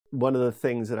One of the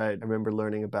things that I remember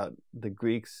learning about the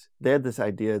Greeks, they had this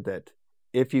idea that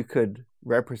if you could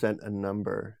represent a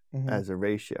number as a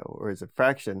ratio or as a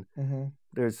fraction,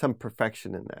 there's some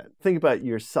perfection in that. Think about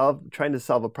yourself trying to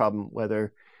solve a problem,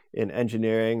 whether in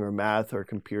engineering or math or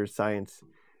computer science,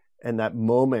 and that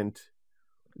moment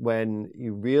when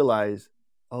you realize,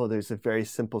 oh, there's a very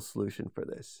simple solution for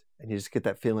this. And you just get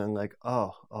that feeling like,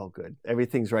 oh, good.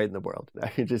 Everything's right in the world. I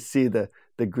can just see the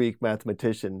Greek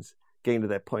mathematicians getting to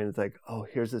that point. It's like, oh,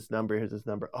 here's this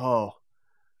number. Oh,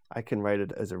 I can write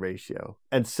it as a ratio.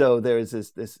 And so there's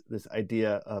this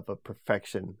idea of a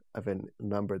perfection of a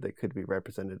number that could be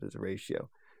represented as a ratio.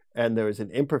 And there was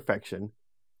an imperfection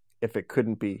if it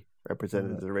couldn't be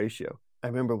represented as a ratio. I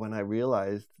remember when I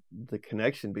realized the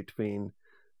connection between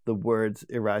the words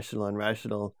irrational and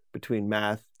rational, between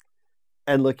math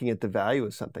and looking at the value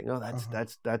of something. Oh,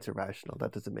 that's irrational.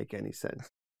 That doesn't make any sense.